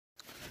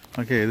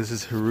Okay, this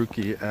is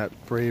Haruki at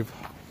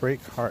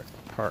Breakheart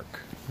Park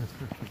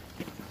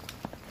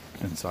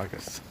in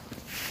Saugus.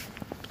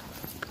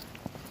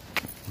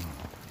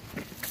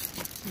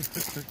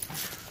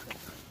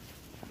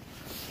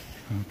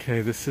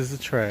 Okay, this is a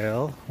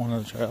trail, one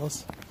of the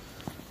trails.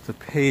 It's a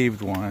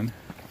paved one,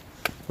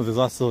 but there's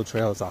lots of little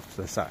trails off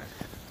to the side.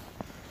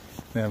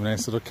 They have a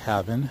nice little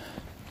cabin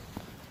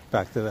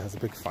back there that has a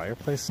big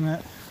fireplace in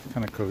it,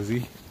 kind of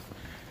cozy.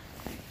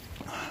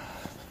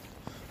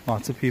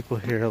 Lots of people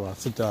here,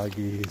 lots of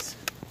doggies,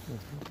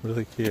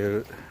 really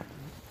cute.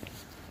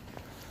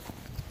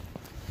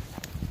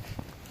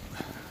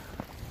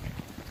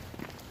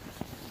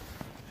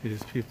 See,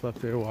 there's people up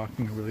there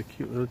walking a really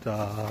cute little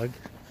dog.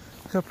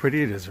 Look how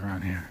pretty it is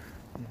around here.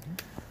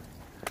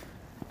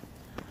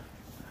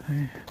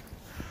 Hey,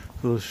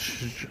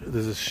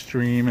 there's a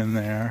stream in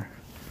there.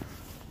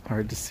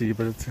 Hard to see,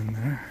 but it's in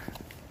there.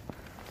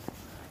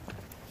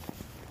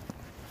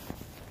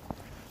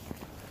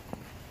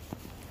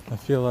 I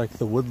feel like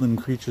the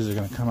woodland creatures are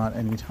going to come out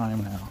any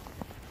time now.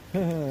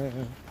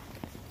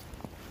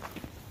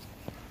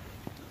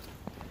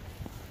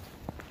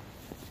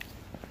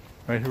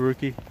 Right,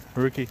 Haruki?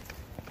 Haruki?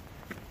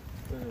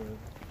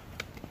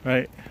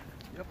 Right?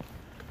 Yep.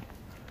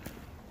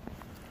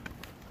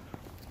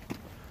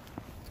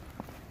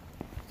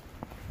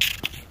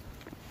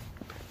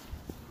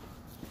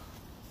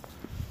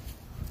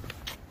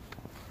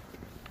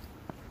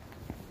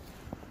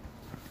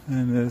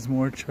 And there's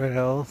more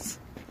trails.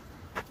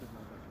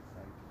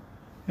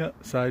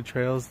 Yep, side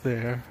trails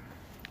there.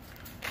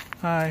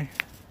 Hi.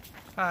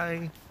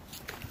 Hi.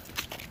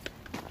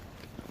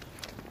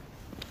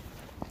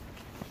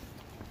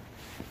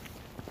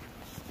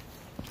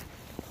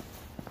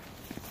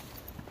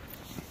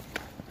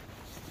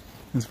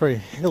 It's very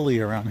hilly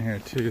around here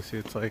too, see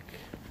it's like,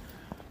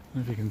 I don't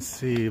know if you can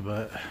see,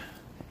 but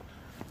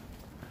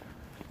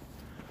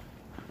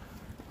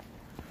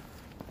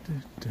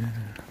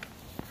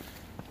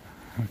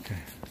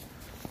okay,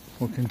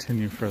 we'll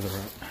continue further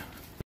up.